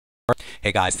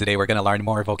Hey guys, today we're going to learn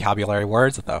more vocabulary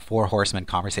words with the Four Horsemen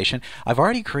conversation. I've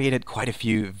already created quite a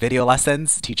few video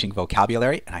lessons teaching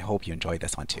vocabulary, and I hope you enjoy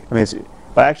this one too. I mean,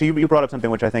 but actually, you brought up something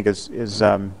which I think is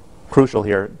crucial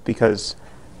here, because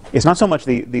it's not so much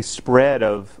the spread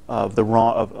of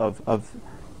the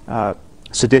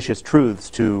seditious truths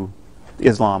to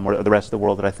Islam or the rest of the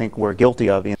world that I think we're guilty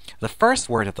of. The first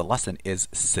word of the lesson is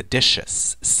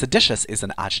seditious. Seditious is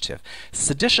an adjective.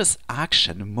 Seditious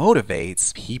action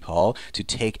motivates people to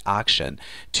take action,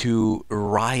 to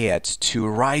riot, to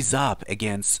rise up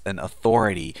against an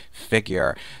authority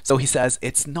figure. So he says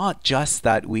it's not just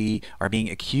that we are being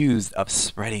accused of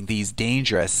spreading these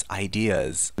dangerous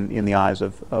ideas in the eyes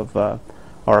of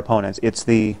our opponents. It's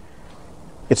the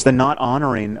not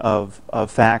honoring of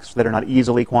facts that are not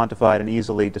easily quantified and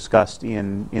easily discussed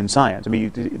in science. I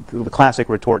mean, the classic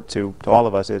retort to all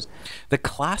of us is... The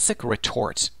classic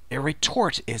retort. A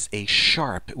retort is a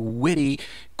sharp, witty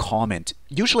comment,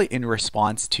 usually in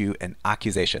response to an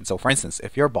accusation. So for instance,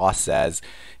 if your boss says,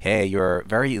 hey, you're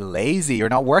very lazy, you're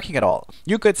not working at all,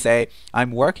 you could say,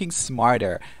 I'm working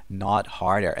smarter, not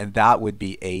harder. And that would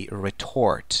be a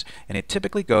retort. And it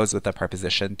typically goes with the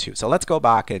preposition to. So let's go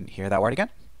back and hear that word again.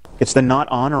 It's the not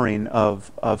honoring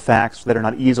of facts that are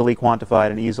not easily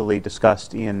quantified and easily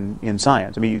discussed in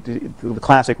science. I mean, the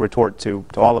classic retort to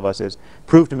all of us is,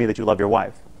 prove to me that you love your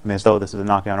wife. I mean, as though this is a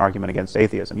knockdown argument against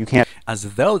atheism. You can't...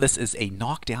 As though this is a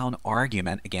knockdown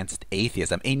argument against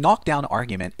atheism. A knockdown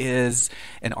argument is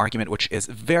an argument which is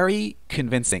very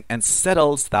convincing and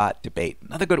settles that debate.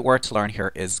 Another good word to learn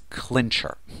here is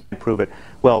clincher. Prove it.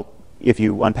 Well, if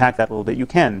you unpack that a little bit, you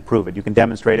can prove it. You can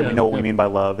demonstrate it. We know what we mean by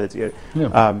love.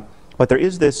 But there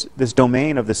is this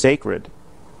domain of the sacred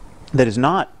that is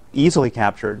not easily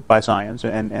captured by science,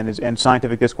 and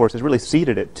scientific discourse has really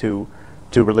ceded it to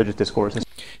religious discourse.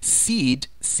 Cede,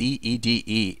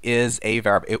 C-E-D-E, is a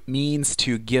verb. It means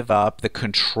to give up the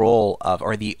control of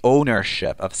or the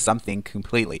ownership of something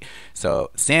completely.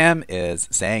 So Sam is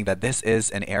saying that this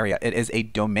is an area, it is a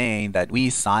domain that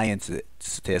we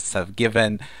scientists have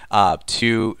given up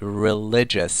to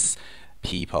religious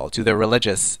people, to the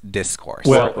religious discourse.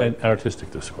 Well, an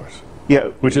artistic discourse. Yeah,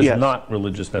 which is not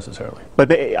religious necessarily.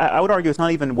 But I would argue it's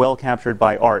not even well captured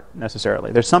by art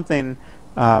necessarily. There's something...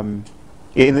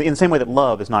 in the same way that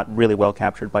love is not really well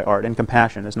captured by art, and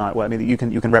compassion is not. Well, I mean, you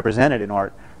can represent it in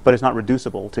art, but it's not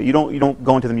reducible to. You don't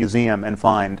go into the museum and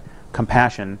find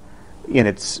compassion in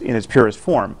its purest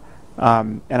form.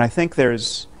 And I think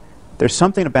there's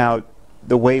something about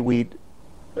the way we,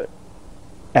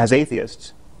 as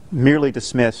atheists, merely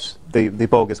dismiss the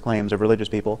bogus claims of religious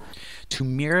people. To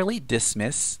merely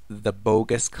dismiss the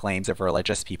bogus claims of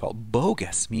religious people.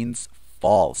 Bogus means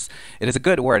false. It is a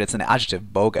good word. It's an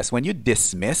adjective, bogus. When you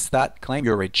dismiss that claim,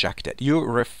 you reject it. You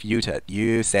refute it.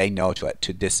 You say no to it.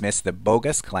 To dismiss the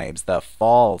bogus claims, the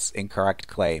false, incorrect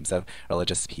claims of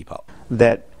religious people.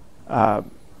 That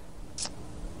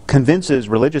convinces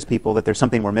religious people that there's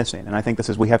something we're missing. And I think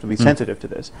we have to be sensitive to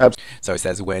this. So it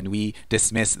says when we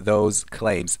dismiss those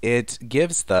claims, it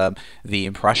gives them the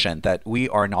impression that we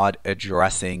are not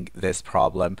addressing this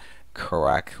problem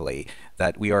correctly,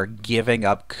 that we are giving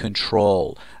up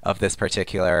control of this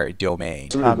particular domain.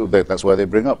 That's why they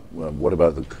bring up, what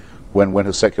about when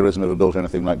has secularism ever built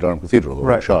anything like Durham Cathedral,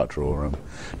 or Chartres, or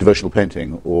devotional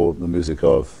painting, or the music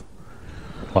of...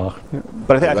 But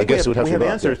I think we have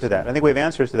answers to that. I think we have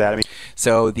answers to that. I mean,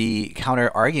 so the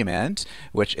counter-argument,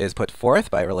 which is put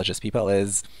forth by religious people,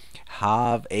 is,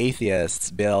 have atheists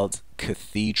built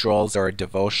cathedrals or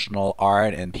devotional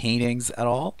art and paintings at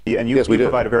all? And you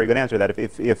provide a very good answer to that.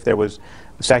 If there was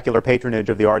secular patronage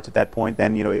of the arts at that point,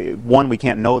 then one, we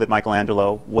can't know that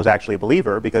Michelangelo was actually a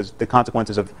believer, because the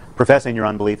consequences of professing your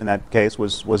unbelief in that case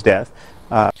was death.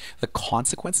 The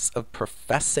consequences of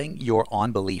professing your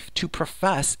unbelief. To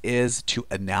profess is to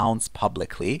announce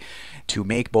publicly, to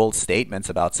make bold statements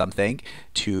about something,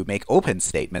 to make open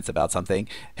statements about something,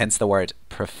 hence the word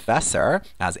professor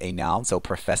as a noun, so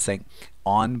professing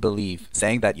unbelief,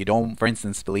 saying that you don't, for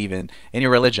instance, believe in any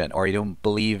religion, or you don't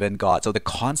believe in God. So the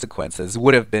consequences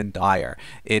would have been dire.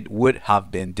 It would have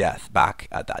been death back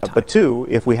at that time. But two,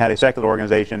 if we had a secular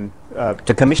organization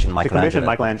to commission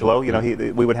Michelangelo,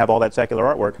 we would have all that secular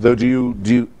artwork. Though,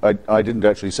 I didn't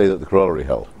actually say that the corollary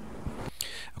held.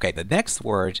 Okay, the next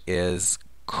word is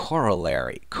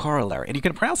corollary. Corollary. And you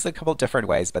can pronounce it a couple different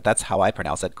ways, but that's how I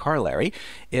pronounce it. Corollary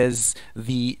is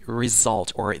the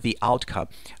result or the outcome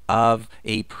of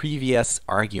a previous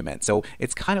argument. So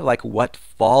it's kind of like what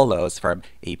follows from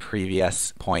a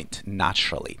previous point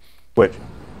naturally. Which?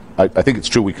 I think it's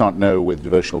true we can't know with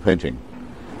devotional painting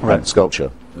and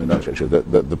sculpture in architecture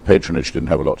that the patronage didn't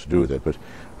have a lot to do with it, but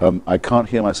I can't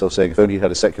hear myself saying, if only you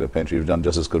had a secular painter, you've done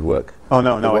just as good work. Oh,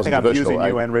 no, no, I think I'm devotional. using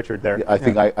you and Richard there. I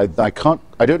think I can't,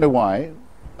 I don't know why,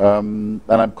 and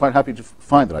I'm quite happy to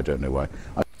find that I don't know why.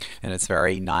 And it's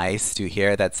very nice to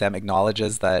hear that Sam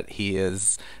acknowledges that he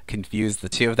has confused the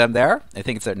two of them there. I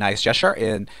think it's a nice gesture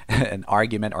in an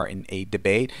argument or in a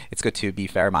debate. It's good to be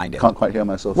fair-minded. Can't quite hear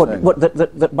myself saying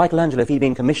that Michelangelo, if he'd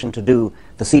been commissioned to do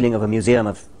the ceiling of a museum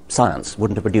of science,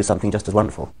 wouldn't have produced something just as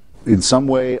wonderful. In some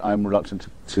way, I'm reluctant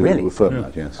to really? affirm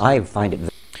that, yes. I find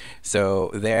it... So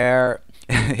there,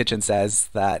 Hitchens says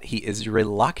that he is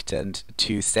reluctant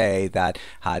to say that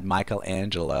had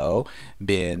Michelangelo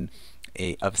been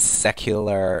of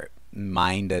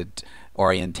secular-minded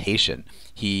orientation,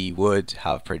 he would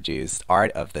have produced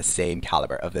art of the same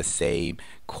caliber, of the same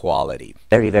quality.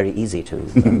 Very, very easy to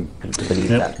believe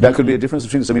that. That could be a difference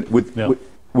between us. I mean, with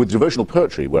devotional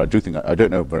poetry, where I do think, I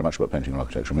don't know very much about painting and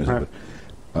architecture and music, right.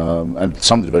 but and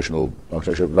some devotional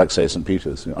architecture, like say St.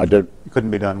 Peter's, you know, it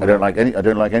couldn't be done. I don't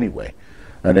like any way,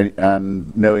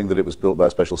 and knowing that it was built by a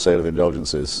special sale of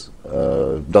indulgences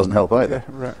doesn't help either.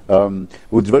 Yeah, right.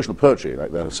 With devotional poetry,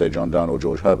 like that of say John Donne or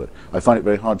George Herbert, I find it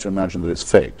very hard to imagine that it's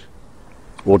faked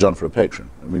or done for a patron.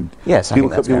 I mean, yes, people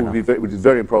would be it would be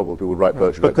very improbable people would write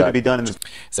poetry but like could that. it be done in the...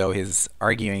 So he's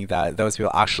arguing that those people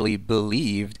actually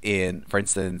believed in, for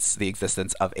instance, the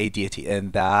existence of a deity,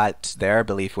 and that their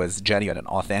belief was genuine and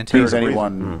authentic. Please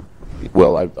anyone...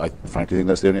 Well, I frankly think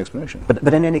that's the only explanation.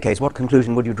 But in any case, what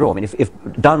conclusion would you draw? I mean, if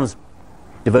Donne's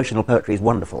devotional poetry is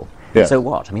wonderful, yes. So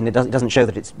what? I mean, it doesn't show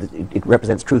that it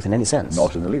represents truth in any sense.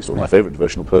 Not in the least. Well, my favourite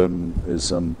devotional poem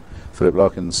is Philip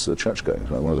Larkin's Churchgoing,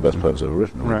 one of the best poems ever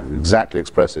written. Right. It exactly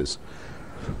expresses...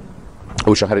 I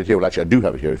wish I had it here. Well, actually, I do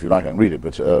have it here. If you like, I can read it.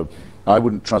 But I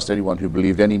wouldn't trust anyone who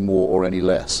believed any more or any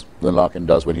less than Larkin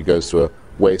does when he goes to a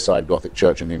wayside Gothic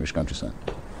church in the English countryside.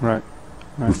 Right.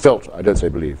 Who felt, I don't say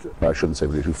believed, I shouldn't say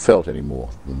believed, who felt any more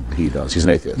than he does. He's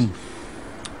an atheist.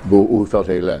 Or who felt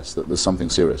any less, that there's something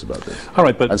serious about this. All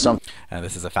right, but...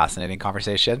 This is a fascinating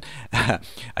conversation.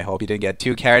 I hope you didn't get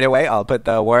too carried away. I'll put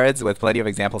the words with plenty of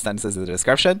example sentences in the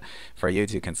description for you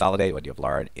to consolidate what you've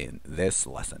learned in this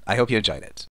lesson. I hope you enjoyed it.